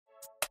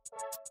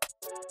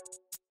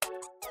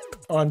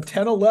On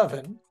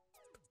 10/11,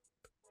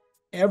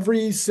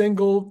 every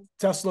single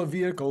Tesla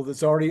vehicle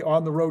that's already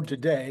on the road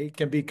today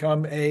can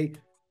become a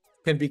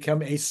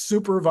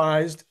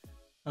supervised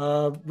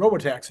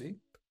robotaxi.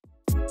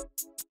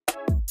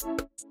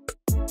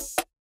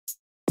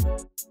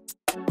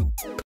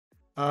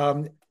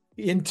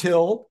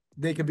 Until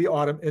they can be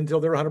until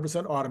they're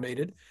 100%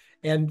 automated,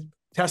 and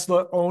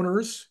Tesla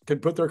owners can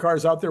put their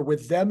cars out there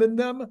with them in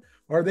them,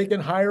 or they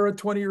can hire a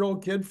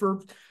 20-year-old kid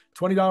for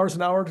 $20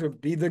 an hour to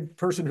be the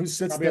person who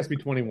sits Probably there. has to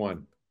be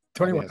 21.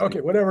 21.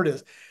 Okay, whatever it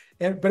is.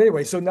 But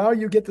anyway, so now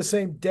you get the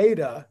same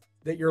data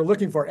that you're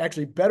looking for,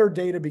 actually better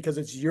data because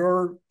it's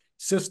your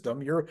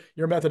system, your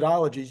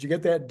methodologies. You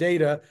get that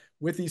data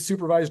with these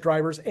supervised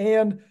drivers,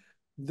 and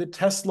the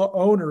Tesla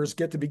owners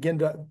get to begin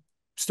to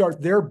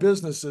start their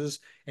businesses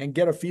and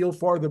get a feel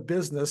for the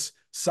business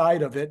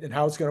side of it and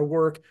how it's going to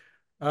work,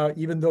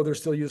 even though they're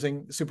still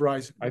using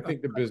supervised. I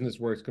think the business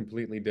works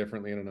completely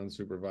differently in an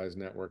unsupervised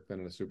network than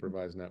in a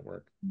supervised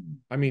network.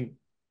 I mean,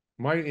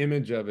 my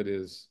image of it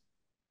is,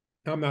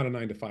 I'm not a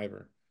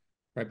 9-to-5er,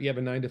 right? But you have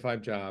a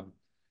 9-to-5 job.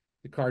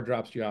 The car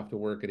drops you off to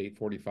work at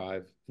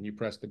 8:45, and you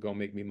press the "Go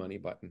Make Me Money"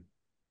 button.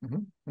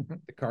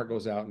 The car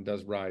goes out and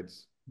does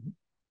rides.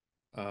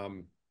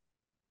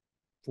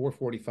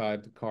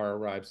 4:45, the car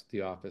arrives at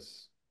the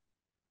office,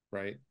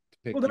 right, to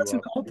pick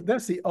you up.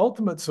 That's the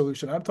ultimate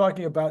solution. I'm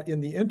talking about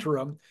in the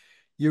interim.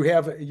 You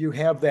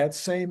have that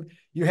same.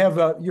 You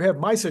have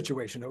my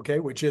situation, okay,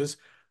 which is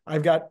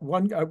I've got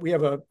one. We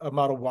have a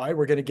Model Y.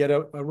 We're going to get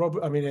a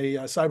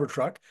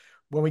Cybertruck.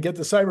 When we get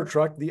the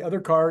Cybertruck, the other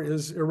car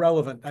is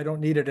irrelevant. I don't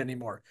need it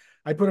anymore.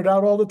 I put it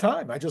out all the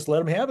time. I just let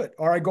them have it,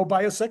 or I go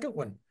buy a second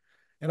one.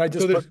 And I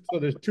just so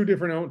there's two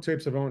different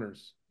types of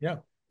owners. Yeah.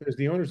 There's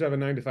the owners who have a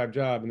 9-to-5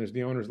 job, and there's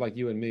the owners like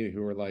you and me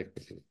who are like,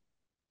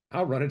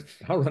 I'll run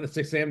at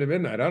 6 a.m. to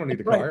midnight. I don't need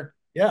the car.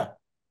 Yeah.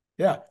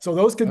 Yeah. So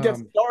those can get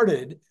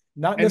started,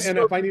 not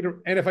necessarily.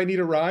 And if I need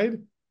a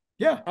ride,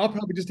 yeah, I'll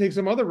probably just take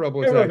some other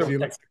robotaxi and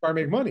let the car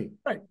make money.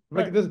 Right.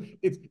 Like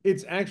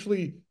it's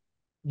actually,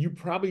 you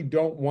probably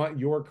don't want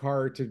your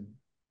car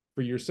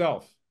for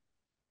yourself.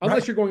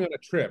 Unless you're going on a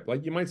trip.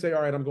 Like you might say,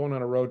 all right, I'm going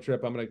on a road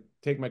trip. I'm going to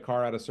take my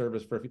car out of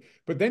service for a few.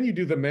 But then you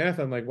do the math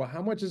on like, well,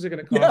 how much is it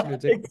going to cost me to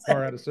take the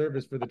car out of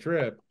service for the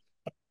trip?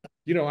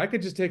 You know, I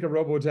could just take a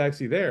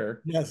robotaxi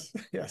there. Yes.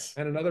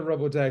 And another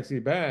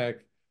robotaxi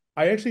back.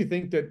 I actually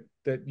think that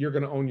you're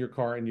going to own your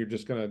car and you're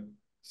just going to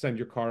send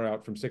your car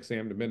out from 6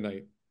 a.m. to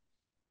midnight.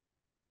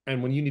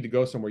 And when you need to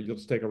go somewhere, you'll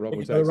just take a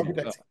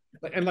robotaxi.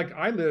 And like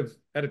I live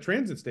at a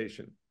transit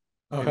station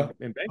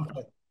in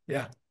Bangkok.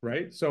 Yeah.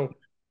 Right. So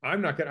I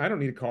don't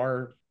need a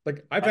car.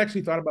 Like I've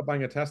actually thought about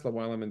buying a Tesla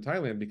while I'm in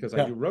Thailand because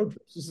I do road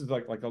trips. This is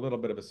like a little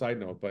bit of a side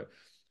note, but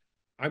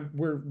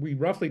we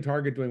roughly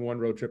target doing one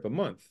road trip a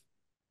month.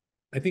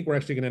 I think we're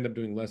actually going to end up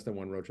doing less than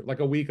one road trip.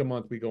 Like a week, a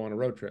month, we go on a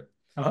road trip.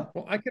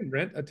 Well, I can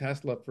rent a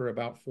Tesla for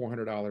about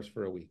 $400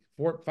 for a week,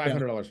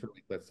 $500 for a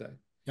week, let's say.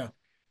 Yeah.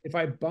 If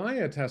I buy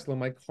a Tesla,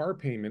 my car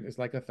payment is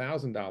like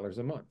 $1,000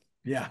 a month.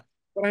 Yeah.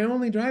 But I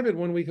only drive it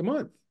 1 week a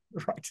month.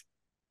 Right.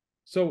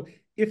 So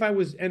if I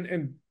was,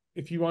 and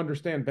if you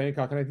understand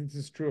Bangkok, and I think this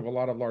is true of a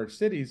lot of large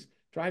cities,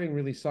 driving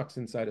really sucks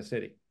inside a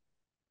city.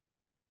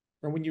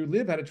 Or when you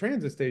live at a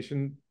transit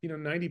station,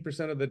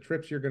 90% of the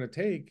trips you're going to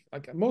take,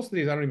 like most of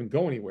these, I don't even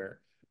go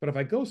anywhere. But if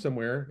I go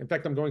somewhere, in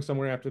fact, I'm going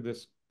somewhere after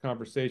this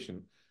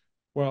conversation.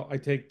 Well, I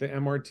take the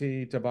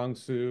MRT to Bang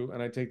Sue,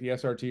 and I take the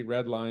SRT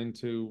Red Line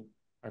to,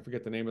 I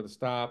forget the name of the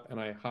stop, and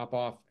I hop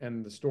off,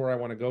 and the store I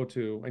want to go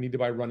to, I need to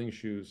buy running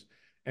shoes,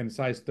 and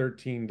size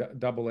 13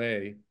 double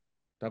E,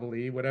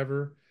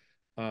 whatever,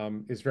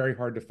 is very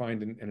hard to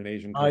find in an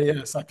Asian country.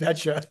 Yes, I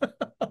betcha.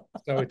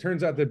 So it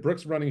turns out that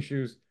Brooks Running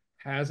Shoes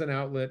has an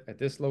outlet at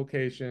this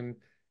location,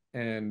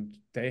 and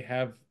they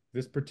have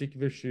this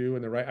particular shoe,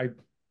 and I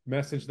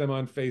message them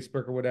on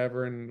Facebook or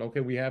whatever, and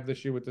okay, we have the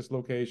shoe at this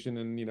location,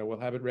 and we'll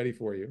have it ready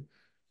for you.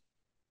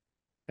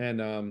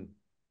 And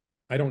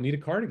I don't need a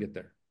car to get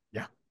there.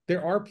 Yeah.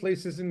 There are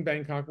places in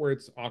Bangkok where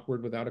it's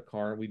awkward without a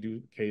car. We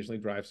do occasionally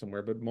drive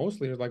somewhere, but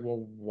mostly it's like,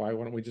 well, why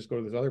don't we just go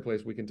to this other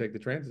place we can take the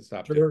transit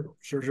stop to?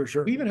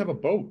 Sure. We even have a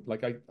boat.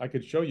 Like I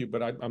could show you,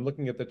 but I'm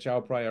looking at the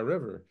Chao Phraya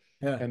River,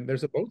 and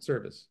there's a boat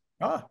service.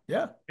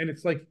 Yeah. And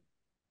it's like,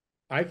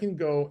 I can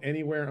go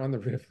anywhere on the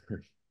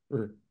river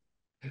for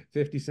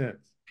 50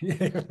 cents.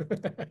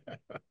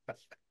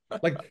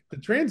 Like the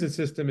transit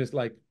system is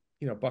like,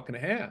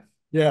 $1.50.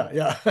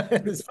 Yeah.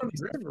 It's on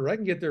the river. I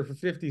can get there for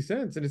 50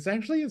 cents. And it's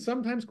actually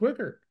sometimes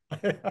quicker.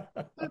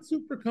 Not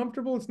super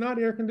comfortable. It's not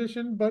air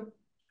conditioned, but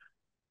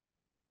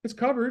it's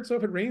covered. So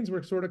if it rains,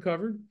 we're sort of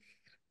covered.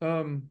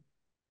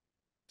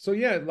 So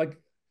yeah, like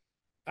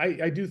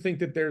I do think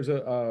that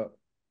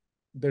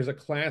there's a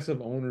class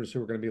of owners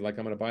who are going to be like,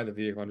 I'm going to buy the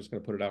vehicle. I'm just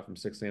going to put it out from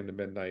 6 a.m. to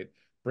midnight,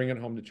 bring it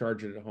home to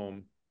charge it at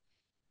home.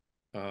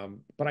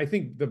 But I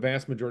think the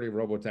vast majority of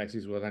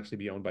robotaxis will actually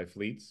be owned by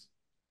fleets.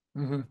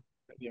 Mm-hmm.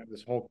 You have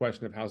this whole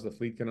question of how's the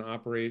fleet going to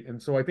operate.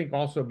 And so I think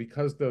also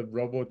because the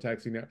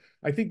robotaxi now,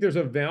 I think there's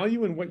a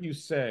value in what you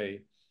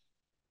say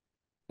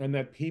and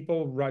that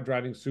people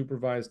driving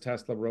supervised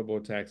Tesla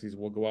robotaxis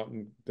will go out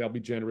and they'll be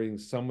generating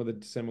some of the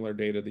similar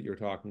data that you're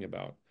talking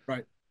about.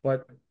 Right.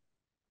 But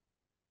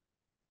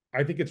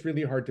I think it's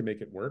really hard to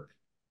make it work.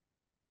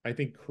 I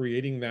think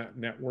creating that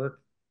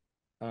network,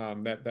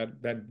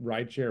 that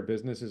rideshare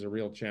business is a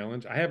real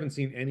challenge. I haven't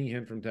seen any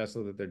hint from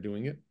Tesla that they're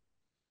doing it.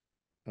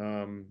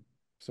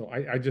 So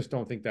I just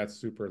don't think that's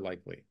super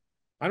likely.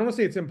 I don't want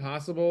to say it's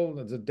impossible.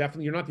 It's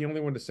definitely, you're not the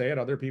only one to say it.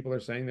 Other people are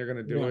saying they're going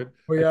to do it.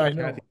 Well, yeah, I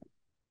know.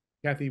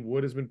 Kathy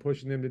Wood has been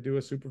pushing them to do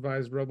a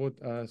supervised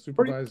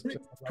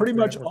pretty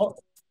much network.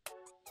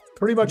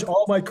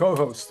 all my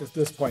co-hosts at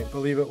this point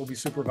believe it will be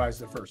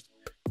supervised at first.